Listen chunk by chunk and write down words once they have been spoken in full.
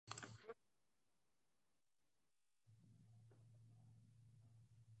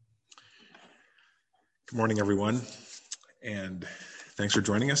Good morning, everyone, and thanks for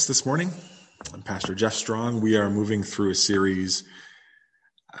joining us this morning. I'm Pastor Jeff Strong. We are moving through a series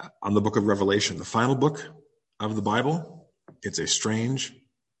on the book of Revelation, the final book of the Bible. It's a strange,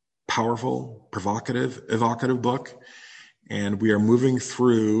 powerful, provocative, evocative book, and we are moving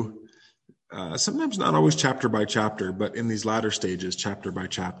through, sometimes not always chapter by chapter, but in these latter stages, chapter by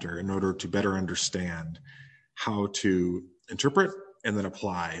chapter, in order to better understand how to interpret and then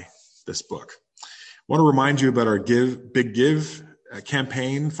apply this book. I want to remind you about our Big Give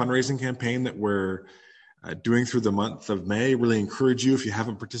campaign, fundraising campaign that we're doing through the month of May. Really encourage you, if you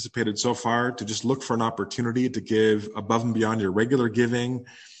haven't participated so far, to just look for an opportunity to give above and beyond your regular giving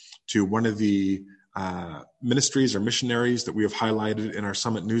to one of the ministries or missionaries that we have highlighted in our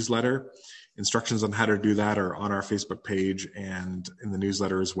Summit newsletter. Instructions on how to do that are on our Facebook page and in the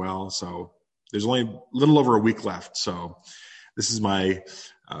newsletter as well. So there's only a little over a week left. So this is my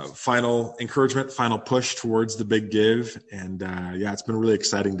final encouragement, final push towards the Big Give. And it's been really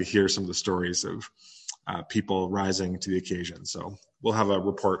exciting to hear some of the stories of people rising to the occasion. So we'll have a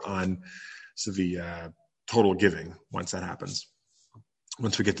report on the total giving once that happens,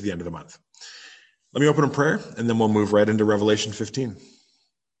 once we get to the end of the month. Let me open in prayer, and then we'll move right into Revelation 15.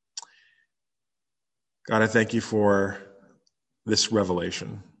 God, I thank you for this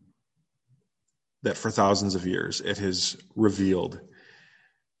revelation that for thousands of years it has revealed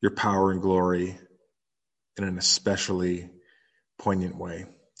your power and glory in an especially poignant way.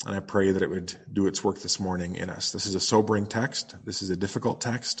 And I pray that it would do its work this morning in us. This is a sobering text. This is a difficult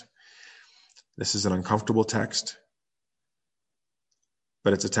text. This is an uncomfortable text.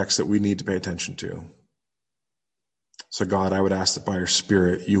 But it's a text that we need to pay attention to. So God, I would ask that by your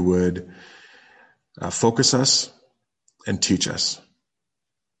Spirit you would focus us and teach us.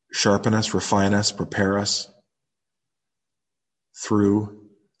 Sharpen us, refine us, prepare us through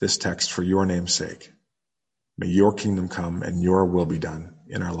this text for your name's sake. May your kingdom come and your will be done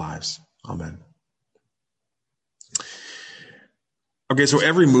in our lives. Amen. Okay, so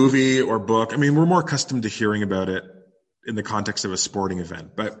every movie or book, we're more accustomed to hearing about it in the context of a sporting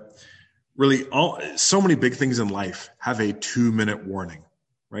event, but really so many big things in life have a 2-minute warning,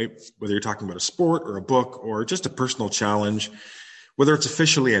 right? Whether you're talking about a sport or a book or just a personal challenge, whether it's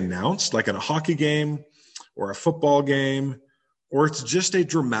officially announced, like in a hockey game or a football game, or it's just a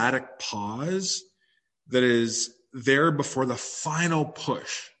dramatic pause that is there before the final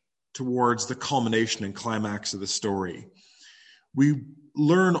push towards the culmination and climax of the story. We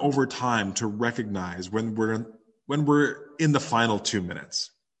learn over time to recognize when we're in the final 2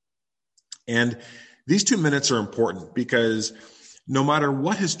 minutes. And these 2 minutes are important because no matter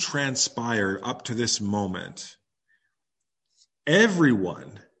what has transpired up to this moment,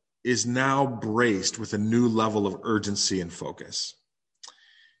 everyone is now braced with a new level of urgency and focus.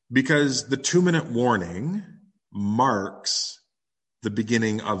 Because the 2-minute warning marks the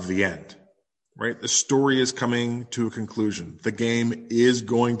beginning of the end, right? The story is coming to a conclusion. The game is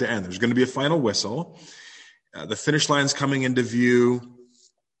going to end. There's going to be a final whistle. The finish line's coming into view.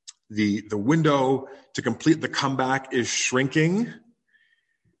 The window to complete the comeback is shrinking.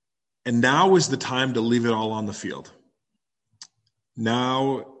 And now is the time to leave it all on the field.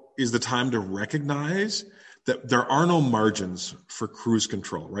 Now is the time to recognize that there are no margins for cruise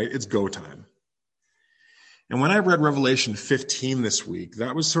control, right? It's go time. And when I read Revelation 15 this week,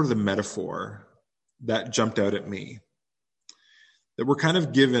 that was sort of the metaphor that jumped out at me. That we're kind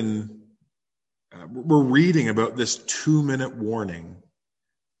of given, we're reading about this 2-minute warning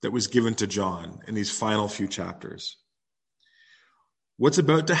that was given to John in these final few chapters. What's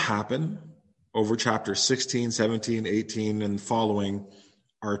about to happen over chapters 16, 17, 18, and following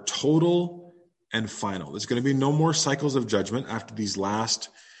are total and final. There's going to be no more cycles of judgment after these last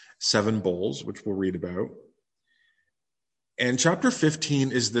 7 bowls, which we'll read about. And chapter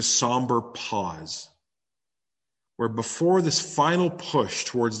 15 is this somber pause, where before this final push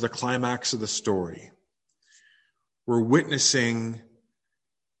towards the climax of the story, we're witnessing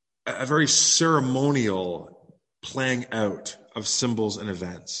a very ceremonial playing out of symbols and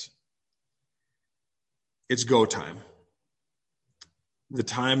events. It's go time. The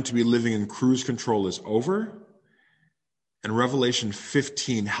time to be living in cruise control is over, and Revelation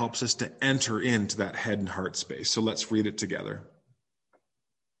 15 helps us to enter into that head and heart space. So let's read it together.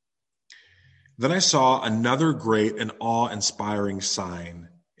 Then I saw another great and awe-inspiring sign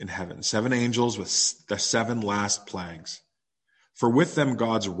in heaven, 7 angels with the 7 last plagues, for with them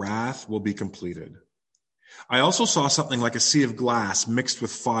God's wrath will be completed. I also saw something like a sea of glass mixed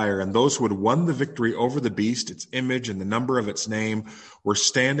with fire, and those who had won the victory over the beast, its image, and the number of its name were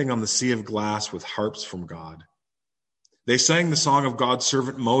standing on the sea of glass with harps from God. They sang the song of God's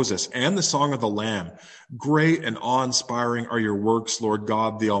servant Moses and the song of the Lamb. Great and awe-inspiring are your works, Lord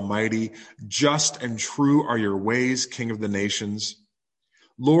God the Almighty. Just and true are your ways, King of the nations.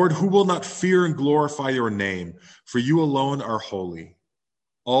 Lord, who will not fear and glorify your name? For you alone are holy.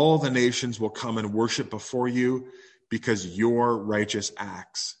 All the nations will come and worship before you because your righteous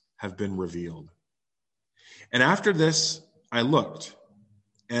acts have been revealed. And after this, I looked,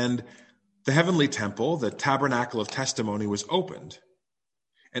 and the heavenly temple, the tabernacle of testimony, was opened.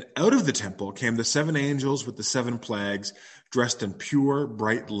 And out of the temple came the 7 angels with the 7 plagues, dressed in pure,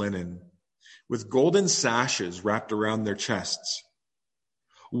 bright linen, with golden sashes wrapped around their chests.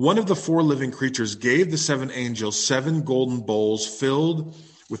 One of the 4 living creatures gave the 7 angels 7 golden bowls filled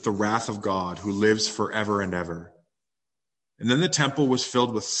with the wrath of God, who lives forever and ever. And then the temple was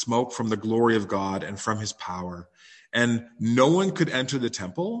filled with smoke from the glory of God and from his power. And no one could enter the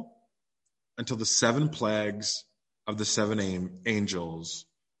temple until the 7 plagues of the 7 angels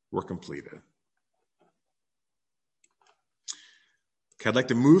were completed. Okay, I'd like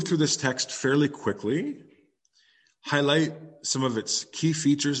to move through this text fairly quickly, highlight some of its key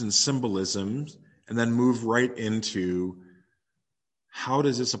features and symbolisms, and then move right into how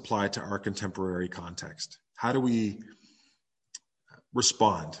does this apply to our contemporary context? How do we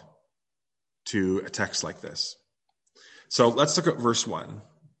respond to a text like this? So let's look at verse 1.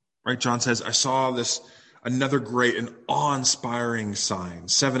 Right, John says, I saw another great and awe-inspiring sign,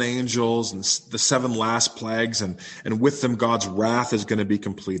 7 angels and the 7 last plagues, and with them God's wrath is going to be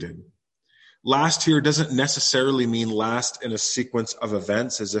completed. Last here doesn't necessarily mean last in a sequence of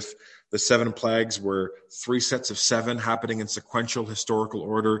events, as if the 7 plagues were 3 sets of 7 happening in sequential historical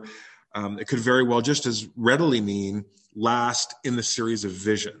order. It could very well just as readily mean last in the series of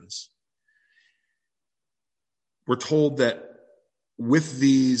visions. We're told that with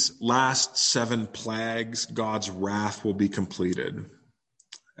these last 7 plagues, God's wrath will be completed.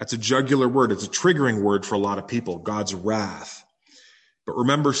 That's a jugular word. It's a triggering word for a lot of people, God's wrath. But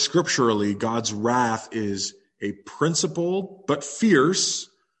remember, scripturally, God's wrath is a principled but fierce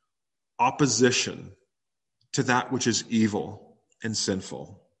opposition to that which is evil and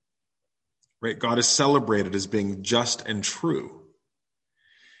sinful. Right? God is celebrated as being just and true.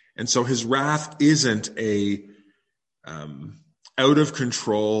 And so his wrath isn't a out of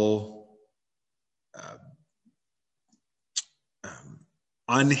control,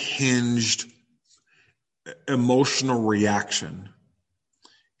 unhinged, emotional reaction.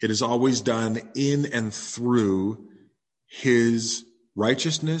 It is always done in and through his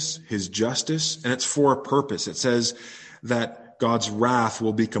righteousness, his justice, and it's for a purpose. It says that God's wrath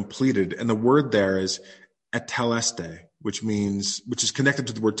will be completed. And the word there is eteleste, which is connected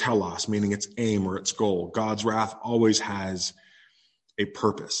to the word telos, meaning its aim or its goal. God's wrath always has a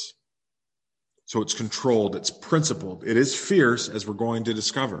purpose. So it's controlled, it's principled. It is fierce, as we're going to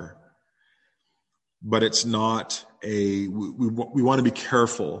discover. But it's not we want to be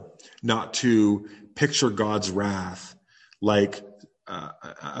careful not to picture God's wrath like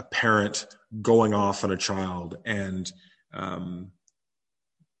a parent going off on a child and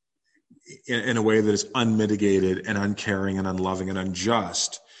in a way that is unmitigated and uncaring and unloving and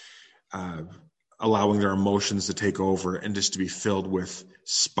unjust, allowing their emotions to take over and just to be filled with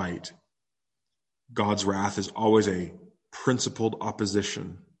spite. God's wrath is always a principled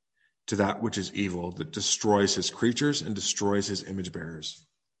opposition to that which is evil, that destroys his creatures and destroys his image bearers.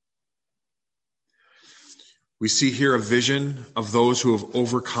 We see here a vision of those who have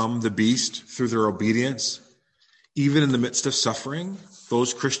overcome the beast through their obedience, even in the midst of suffering.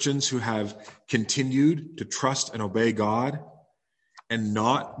 Those Christians who have continued to trust and obey God and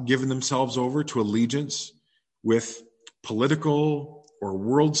not given themselves over to allegiance with political or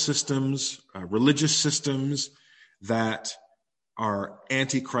world systems, religious systems that are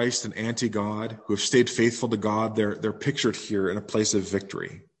anti-Christ and anti-God, who have stayed faithful to God. They're pictured here in a place of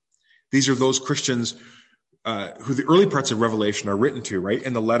victory. These are those Christians who the early parts of Revelation are written to, right?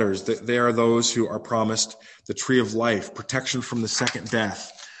 In the letters, they are those who are promised the tree of life, protection from the second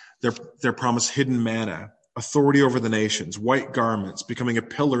death. They're promised hidden manna, authority over the nations, white garments, becoming a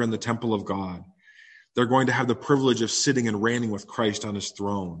pillar in the temple of God. They're going to have the privilege of sitting and reigning with Christ on his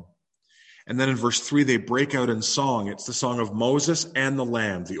throne. And then in verse 3, they break out in song. It's the song of Moses and the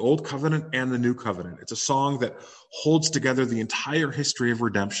Lamb, the Old Covenant and the New Covenant. It's a song that holds together the entire history of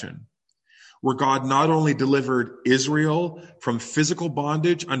redemption, where God not only delivered Israel from physical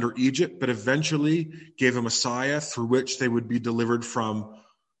bondage under Egypt, but eventually gave a Messiah through which they would be delivered from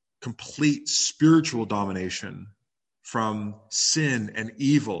complete spiritual domination, from sin and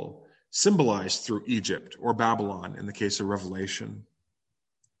evil, symbolized through Egypt or Babylon in the case of Revelation.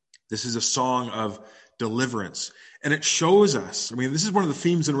 This is a song of deliverance. And it shows us, I mean, this is one of the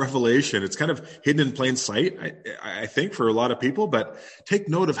themes in Revelation. It's kind of hidden in plain sight, I think, for a lot of people, but take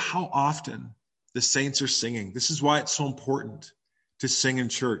note of how often the saints are singing. This is why it's so important to sing in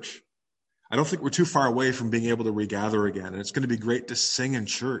church. I don't think we're too far away from being able to regather again. And it's going to be great to sing in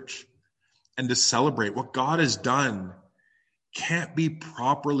church and to celebrate what God has done. Can't be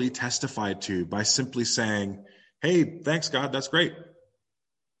properly testified to by simply saying, hey, thanks God, that's great.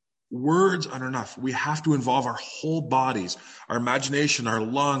 Words aren't enough. We have to involve our whole bodies, our imagination, our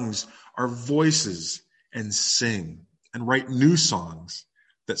lungs, our voices, and sing and write new songs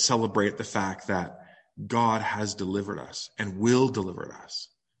that celebrate the fact that God has delivered us and will deliver us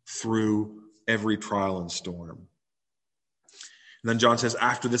through every trial and storm. And then John says,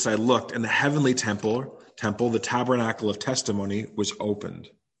 after this I looked, and the heavenly temple, the tabernacle of testimony, was opened.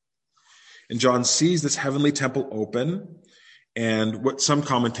 And John sees this heavenly temple open, and what some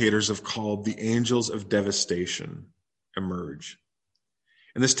commentators have called the angels of devastation emerge.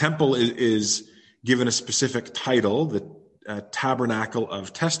 And this temple is given a specific title, the tabernacle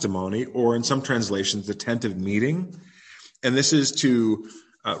of testimony, or in some translations, the tent of meeting. And this is to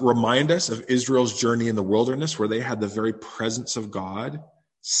remind us of Israel's journey in the wilderness, where they had the very presence of God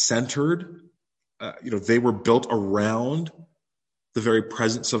centered. They were built around the very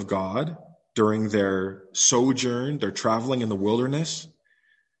presence of God during their sojourn, their traveling in the wilderness.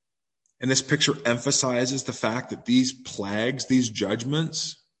 And this picture emphasizes the fact that these plagues, these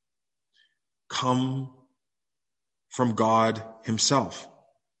judgments, come from God himself.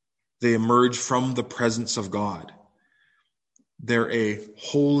 They emerge from the presence of God. They're a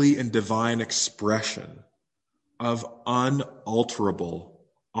holy and divine expression of unalterable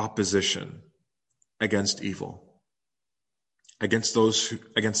opposition against evil, against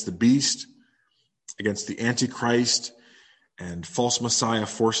the beast, against the Antichrist and false Messiah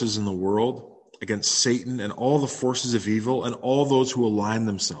forces in the world, against Satan and all the forces of evil and all those who align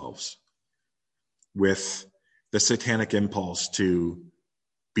themselves with the satanic impulse to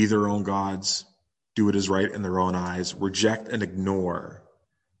be their own gods, do what is right in their own eyes, reject and ignore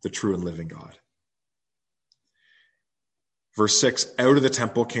the true and living God. Verse 6, out of the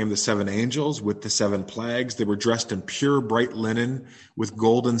temple came the 7 angels with the 7 plagues. They were dressed in pure bright linen with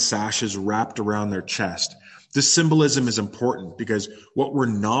golden sashes wrapped around their chest. This symbolism is important because what we're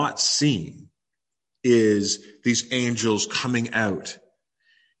not seeing is these angels coming out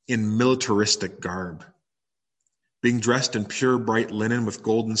in militaristic garb. Being dressed in pure bright linen with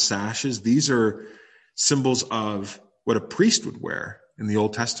golden sashes, these are symbols of what a priest would wear in the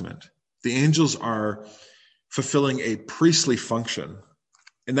Old Testament. The angels are fulfilling a priestly function.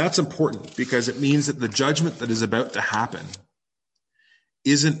 And that's important because it means that the judgment that is about to happen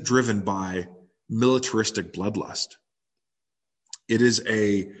isn't driven by militaristic bloodlust. It is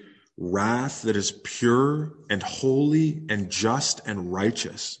a wrath that is pure and holy and just and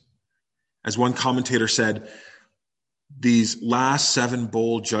righteous. As one commentator said, these last 7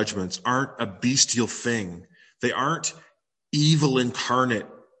 bowl judgments aren't a bestial thing. They aren't evil incarnate,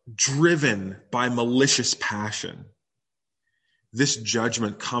 driven by malicious passion. This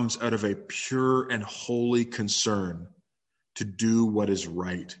judgment comes out of a pure and holy concern to do what is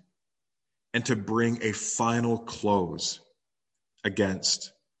right and to bring a final close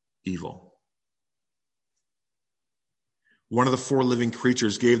against evil. One of the 4 living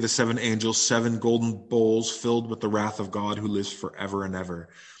creatures gave the 7 angels 7 golden bowls filled with the wrath of God who lives forever and ever.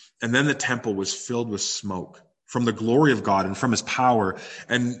 And then the temple was filled with smoke from the glory of God and from his power,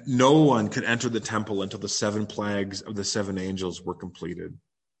 and no one could enter the temple until the 7 plagues of the 7 angels were completed.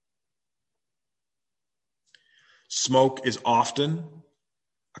 Smoke is often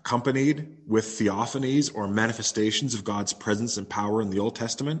accompanied with theophanies or manifestations of God's presence and power in the Old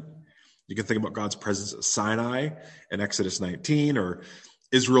Testament. You can think about God's presence at Sinai in Exodus 19, or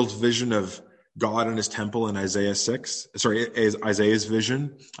Israel's vision of God in his temple in Isaiah's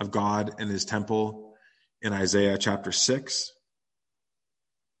vision of God in his temple in Isaiah chapter 6.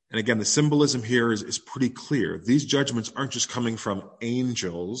 And again, the symbolism here is pretty clear. These judgments aren't just coming from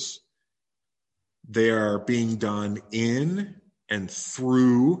angels. They are being done in and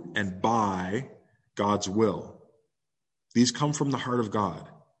through and by God's will. These come from the heart of God.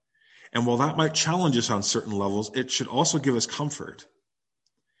 And while that might challenge us on certain levels, it should also give us comfort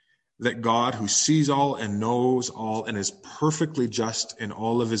that God, who sees all and knows all and is perfectly just in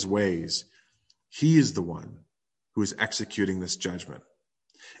all of his ways, he is the one who is executing this judgment.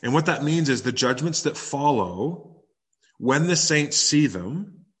 And what that means is the judgments that follow, when the saints see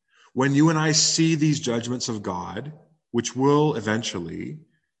them, when you and I see these judgments of God, which will eventually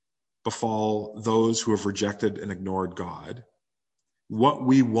befall those who have rejected and ignored God, what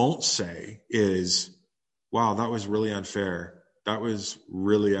we won't say is, wow, that was really unfair. That was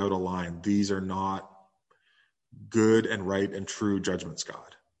really out of line. These are not good and right and true judgments,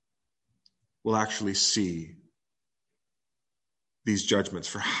 God. We'll actually see these judgments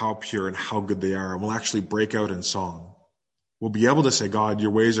for how pure and how good they are, and we'll actually break out in song. We'll be able to say, God,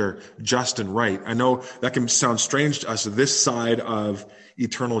 your ways are just and right. I know that can sound strange to us this side of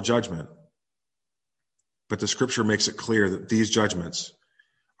eternal judgment, but the scripture makes it clear that these judgments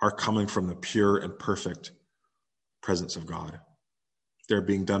are coming from the pure and perfect presence of God. They're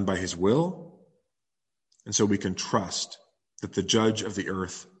being done by his will, and so we can trust that the judge of the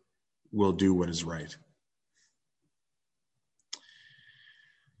earth will do what is right.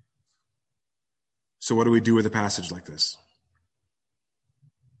 So what do we do with a passage like this?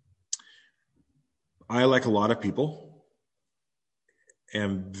 I, like a lot of people,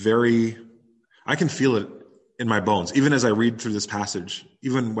 I can feel it in my bones, even as I read through this passage,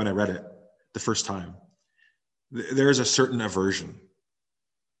 even when I read it the first time. There is a certain aversion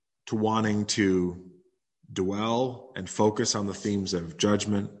to wanting to dwell and focus on the themes of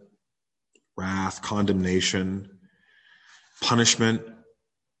judgment, wrath, condemnation, punishment.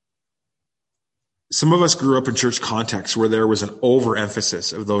 Some of us grew up in church contexts where there was an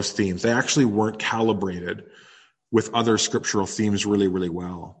overemphasis of those themes. They actually weren't calibrated with other scriptural themes really, really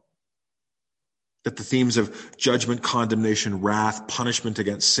well. That the themes of judgment, condemnation, wrath, punishment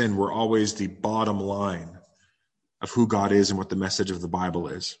against sin were always the bottom line of who God is and what the message of the Bible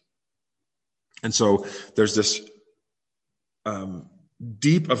is. And so there's this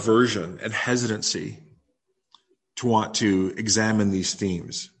deep aversion and hesitancy to want to examine these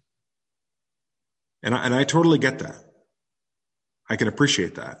themes. And I totally get that. I can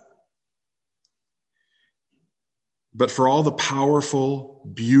appreciate that. But for all the powerful,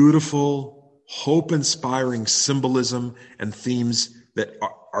 beautiful, hope-inspiring symbolism and themes that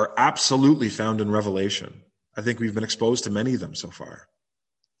are absolutely found in Revelation, I think we've been exposed to many of them so far.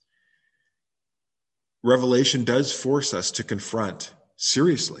 Revelation does force us to confront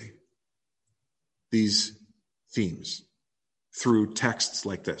seriously these themes through texts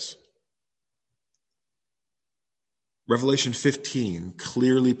like this. Revelation 15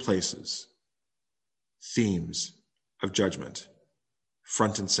 clearly places themes of judgment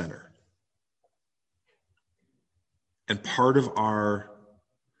front and center. And part of our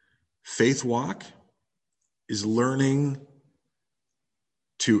faith walk is learning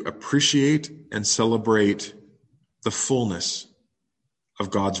to appreciate and celebrate the fullness of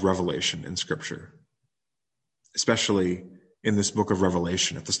God's revelation in Scripture, especially in this book of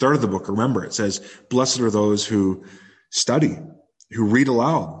Revelation. At the start of the book, remember, it says, "Blessed are those who study, who read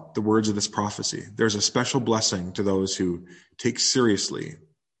aloud the words of this prophecy." There's a special blessing to those who take seriously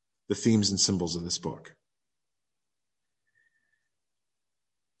the themes and symbols of this book.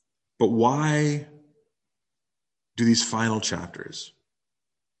 But why do these final chapters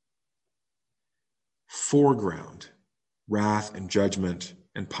foreground wrath and judgment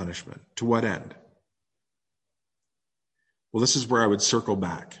and punishment? To what end? Well, this is where I would circle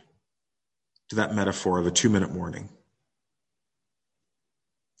back to that metaphor of a 2-minute warning.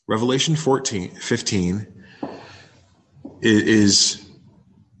 Revelation 15 is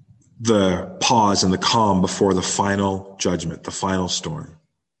the pause and the calm before the final judgment, the final storm.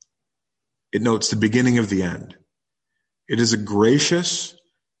 It notes the beginning of the end. It is a gracious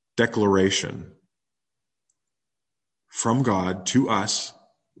declaration from God to us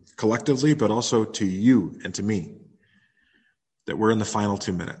collectively, but also to you and to me, that we're in the final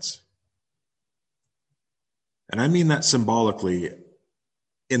 2 minutes. And I mean that symbolically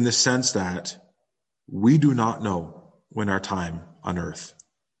in the sense that we do not know when our time on earth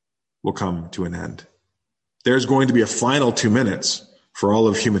will come to an end. There's going to be a final 2 minutes for all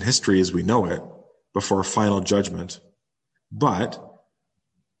of human history as we know it before final judgment. But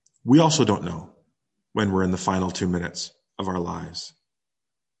we also don't know when we're in the final 2 minutes of our lives.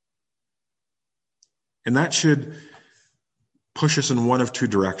 And that should push us in one of two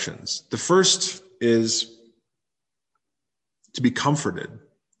directions. The first is to be comforted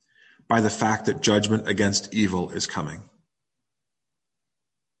by the fact that judgment against evil is coming.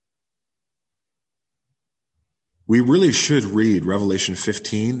 We really should read Revelation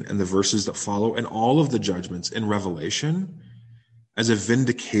 15 and the verses that follow and all of the judgments in Revelation as a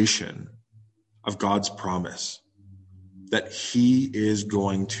vindication of God's promise that he is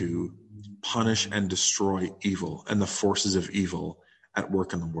going to punish and destroy evil and the forces of evil at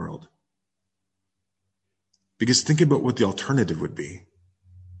work in the world. Because think about what the alternative would be.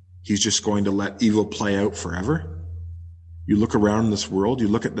 He's just going to let evil play out forever. You look around this world, you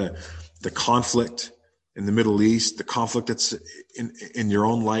look at the conflict in the Middle East, the conflict that's in your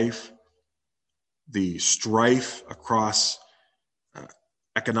own life, the strife across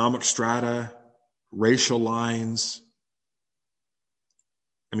economic strata, racial lines.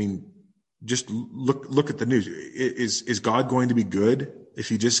 I mean, just look at the news. Is God going to be good if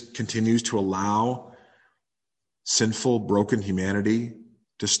he just continues to allow sinful, broken humanity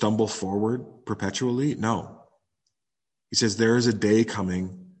to stumble forward perpetually? No. He says, there is a day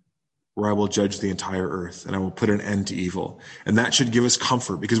coming where I will judge the entire earth and I will put an end to evil. And that should give us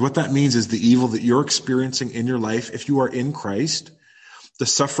comfort, because what that means is the evil that you're experiencing in your life, if you are in Christ, the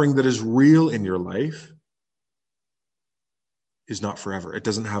suffering that is real in your life is not forever. It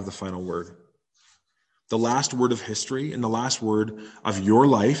doesn't have the final word. The last word of history and the last word of your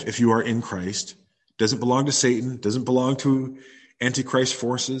life, if you are in Christ, doesn't belong to Satan, doesn't belong to Antichrist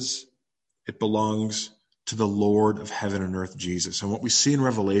forces. It belongs to the Lord of heaven and earth, Jesus. And what we see in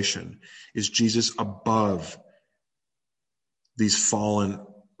Revelation is Jesus above these fallen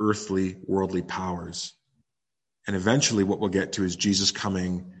earthly, worldly powers. And eventually what we'll get to is Jesus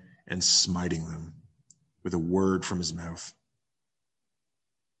coming and smiting them with a word from his mouth.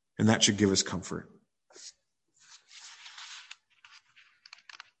 And that should give us comfort.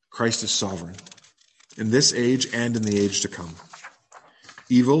 Christ is sovereign in this age and in the age to come.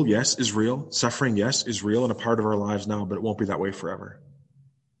 Evil, yes, is real. Suffering, yes, is real and a part of our lives now, but it won't be that way forever.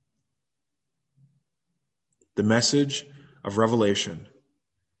 The message of Revelation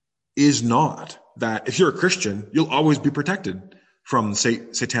is not that if you're a Christian, you'll always be protected from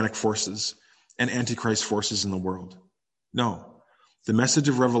satanic forces and Antichrist forces in the world. No. The message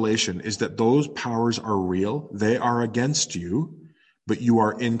of Revelation is that those powers are real. They are against you, but you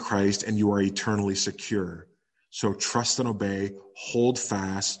are in Christ and you are eternally secure. So trust and obey, hold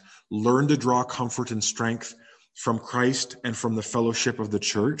fast, learn to draw comfort and strength from Christ and from the fellowship of the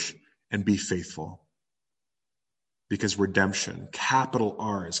church, and be faithful. Because redemption, capital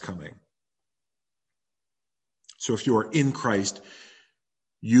R, is coming. So if you are in Christ,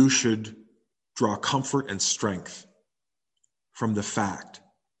 you should draw comfort and strength from the fact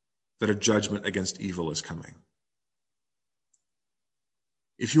that a judgment against evil is coming.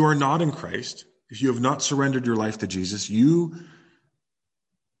 If you are not in Christ, if you have not surrendered your life to Jesus, you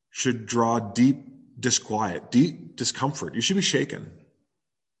should draw deep disquiet, deep discomfort. You should be shaken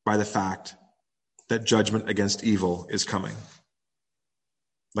by the fact that judgment against evil is coming.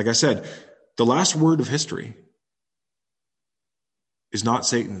 Like I said, the last word of history is not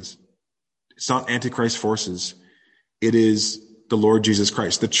Satan's. It's not Antichrist forces. It is the Lord Jesus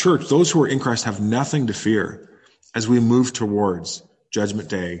Christ. The church, those who are in Christ, have nothing to fear as we move towards Judgment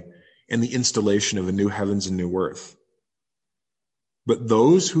Day and the installation of a new heavens and new earth. But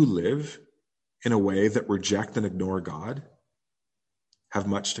those who live in a way that reject and ignore God have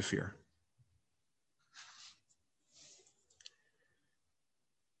much to fear.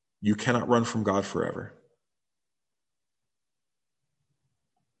 You cannot run from God forever.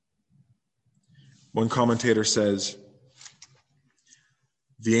 One commentator says,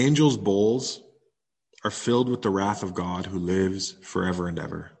 the angels' bowls are filled with the wrath of God who lives forever and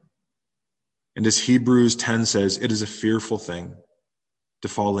ever. And as Hebrews 10 says, it is a fearful thing to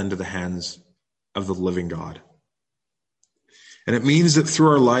fall into the hands of the living God. And it means that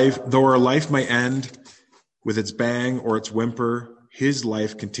through our life, though our life might end with its bang or its whimper, his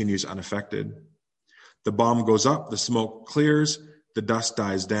life continues unaffected. The bomb goes up, the smoke clears, the dust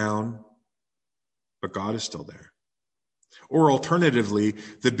dies down, but God is still there. Or alternatively,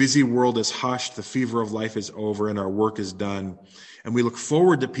 the busy world is hushed, the fever of life is over, and our work is done, and we look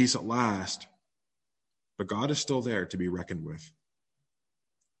forward to peace at last, but God is still there to be reckoned with.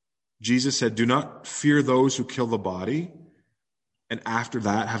 Jesus said, do not fear those who kill the body, and after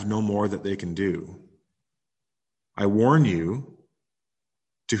that have no more that they can do. I warn you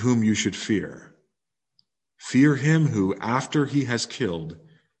to whom you should fear. Fear him who, after he has killed,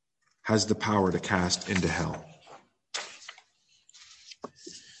 has the power to cast into hell.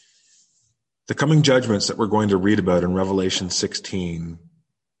 The coming judgments that we're going to read about in Revelation 16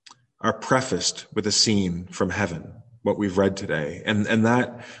 are prefaced with a scene from heaven, what we've read today. And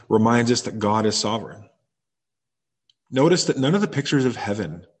that reminds us that God is sovereign. Notice that none of the pictures of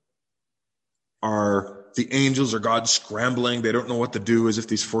heaven are the angels or God scrambling. They don't know what to do as if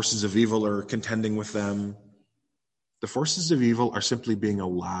these forces of evil are contending with them. The forces of evil are simply being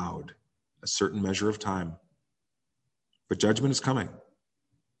allowed a certain measure of time. But judgment is coming.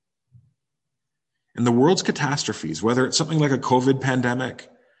 And the world's catastrophes, whether it's something like a COVID pandemic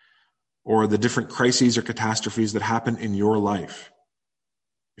or the different crises or catastrophes that happen in your life,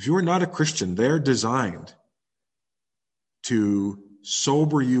 if you are not a Christian, they're designed to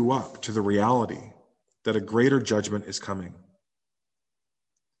sober you up to the reality that a greater judgment is coming.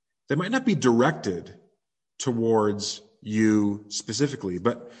 They might not be directed towards you specifically,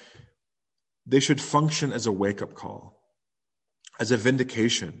 but they should function as a wake-up call, as a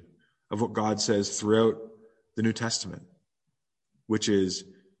vindication of what God says throughout the New Testament, which is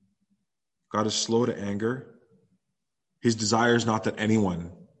God is slow to anger. His desire is not that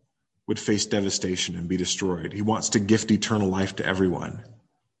anyone would face devastation and be destroyed. He wants to gift eternal life to everyone.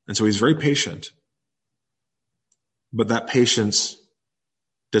 And so he's very patient. But that patience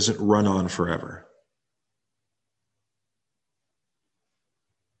doesn't run on forever.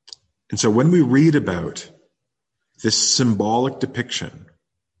 And so when we read about this symbolic depiction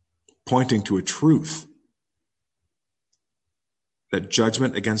pointing to a truth that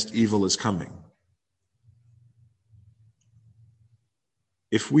judgment against evil is coming,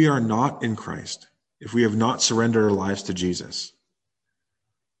 if we are not in Christ, if we have not surrendered our lives to Jesus,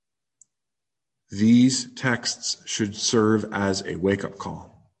 these texts should serve as a wake-up call.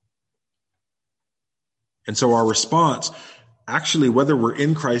 And so our response, actually, whether we're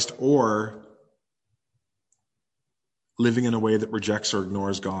in Christ or living in a way that rejects or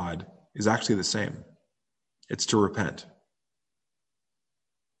ignores God, is actually the same. It's to repent.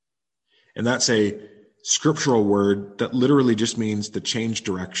 And that's a scriptural word that literally just means to change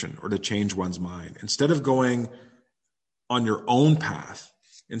direction or to change one's mind. Instead of going on your own path,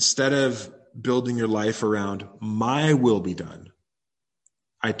 instead of building your life around my will be done,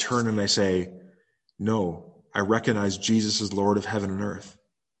 I turn and I say, no, I recognize Jesus is Lord of heaven and earth,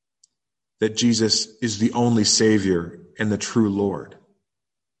 that Jesus is the only Savior and the true Lord,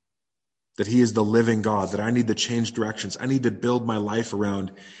 that he is the living God, that I need to change directions. I need to build my life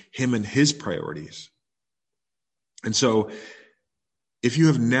around him and his priorities. And so if you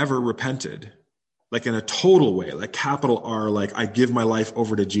have never repented, like in a total way, like capital R, like I give my life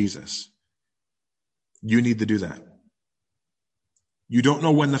over to Jesus, you need to do that. You don't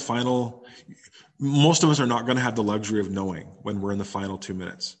know when most of us are not going to have the luxury of knowing when we're in the final 2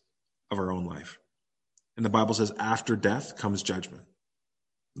 minutes of our own life. And the Bible says after death comes judgment.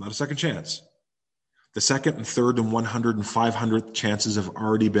 Not a second chance. The second and third and 100 and 500th chances have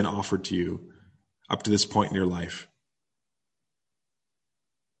already been offered to you up to this point in your life.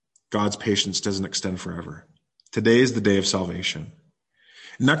 God's patience doesn't extend forever. Today is the day of salvation.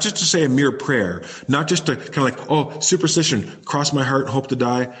 Not just to say a mere prayer, not just to kind of like, oh, superstition, cross my heart, hope to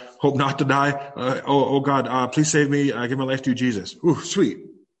die, hope not to die. Oh God, please save me. I give my life to you, Jesus. Ooh, sweet.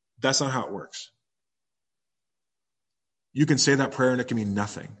 That's not how it works. You can say that prayer and it can mean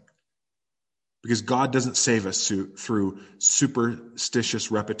nothing. Because God doesn't save us through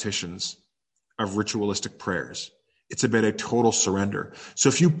superstitious repetitions of ritualistic prayers. It's about a total surrender. So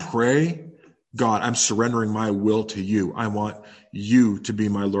if you pray, God, I'm surrendering my will to you. I want you to be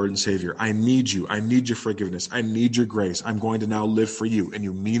my Lord and Savior. I need you. I need your forgiveness. I need your grace. I'm going to now live for you. And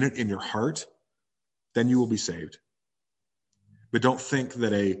you mean it in your heart, then you will be saved. But don't think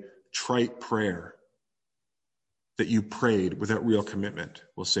that a trite prayer that you prayed without real commitment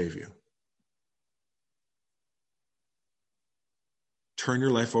will save you. Turn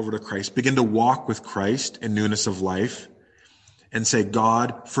your life over to Christ. Begin to walk with Christ in newness of life and say,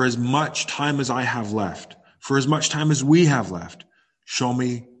 God, for as much time as I have left, for as much time as we have left, show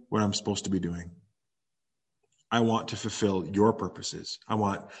me what I'm supposed to be doing. I want to fulfill your purposes. I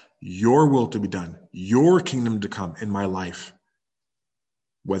want your will to be done, your kingdom to come in my life.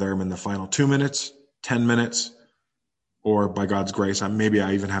 Whether I'm in the final 2 minutes, 10 minutes, or by God's grace, maybe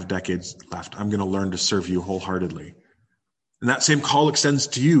I even have decades left. I'm going to learn to serve you wholeheartedly. And that same call extends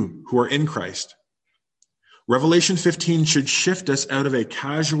to you who are in Christ. Revelation 15 should shift us out of a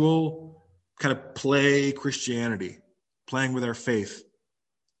casual kind of play Christianity, playing with our faith.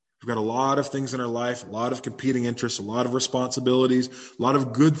 We've got a lot of things in our life, a lot of competing interests, a lot of responsibilities, a lot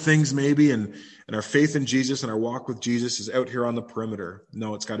of good things maybe, and our faith in Jesus and our walk with Jesus is out here on the perimeter.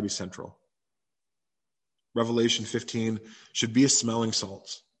 No, it's got to be central. Revelation 15 should be a smelling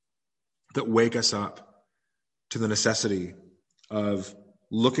salts that wake us up to the necessity of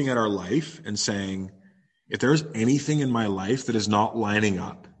looking at our life and saying, if there's anything in my life that is not lining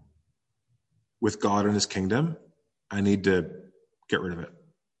up with God and his kingdom, I need to get rid of it.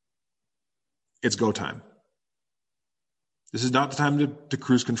 It's go time. This is not the time to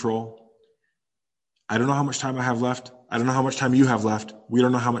cruise control. I don't know how much time I have left. I don't know how much time you have left. We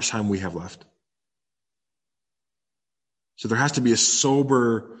don't know how much time we have left. So there has to be a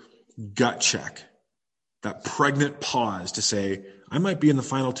sober gut check, that pregnant pause to say, I might be in the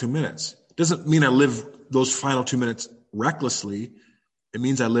final 2 minutes. It doesn't mean I live those final 2 minutes recklessly. It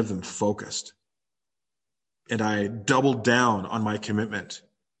means I live them focused. And I double down on my commitment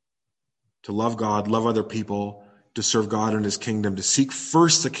to love God, love other people, to serve God and his kingdom, to seek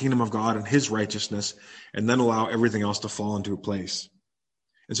first the kingdom of God and his righteousness, and then allow everything else to fall into place.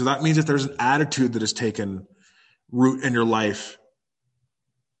 And so that means if there's an attitude that has taken root in your life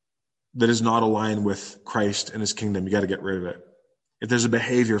that is not aligned with Christ and his kingdom, you got to get rid of it. If there's a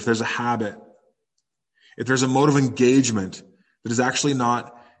behavior, if there's a habit, if there's a mode of engagement that is actually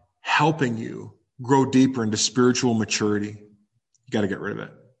not helping you grow deeper into spiritual maturity, you got to get rid of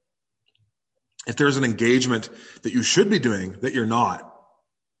it. If there's an engagement that you should be doing that you're not,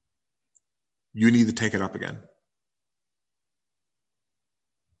 you need to take it up again.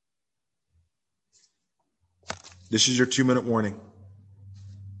 This is your 2-minute warning.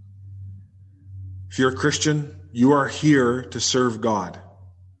 If you're a Christian, you are here to serve God.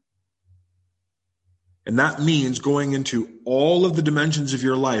 And that means going into all of the dimensions of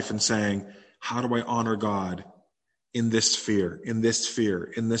your life and saying, how do I honor God in this sphere, in this sphere,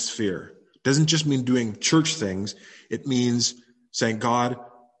 in this sphere? It doesn't just mean doing church things. It means saying, God,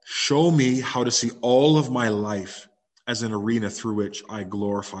 show me how to see all of my life as an arena through which I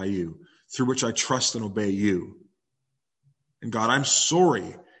glorify you, through which I trust and obey you. And God, I'm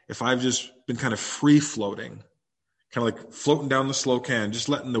sorry if I've just been kind of free floating, kind of like floating down the slow can, just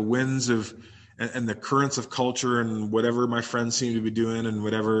letting the winds of and the currents of culture and whatever my friends seem to be doing and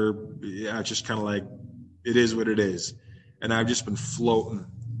whatever, just kind of like, it is what it is. And I've just been floating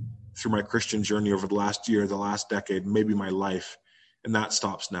through my Christian journey over the last year, the last decade, maybe my life. And that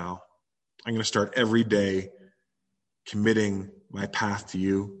stops now. I'm going to start every day committing my path to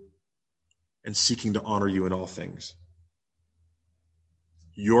you and seeking to honor you in all things.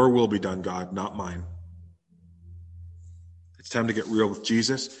 Your will be done, God, not mine. It's time to get real with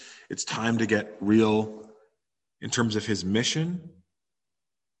Jesus. It's time to get real in terms of his mission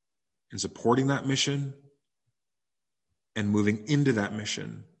and supporting that mission and moving into that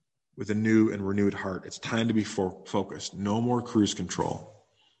mission with a new and renewed heart. It's time to be focused. No more cruise control.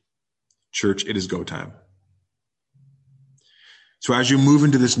 Church, it is go time. So as you move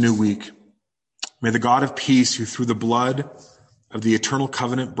into this new week, may the God of peace, who through the blood of the eternal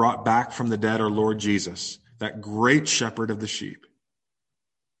covenant brought back from the dead our Lord Jesus, that great shepherd of the sheep,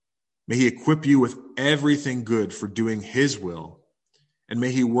 may he equip you with everything good for doing his will, and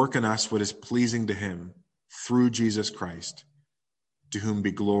may he work in us what is pleasing to him through Jesus Christ, to whom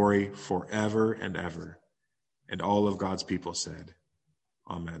be glory forever and ever. And all of God's people said,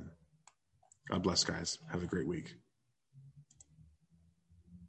 Amen. God bless, guys. Have a great week.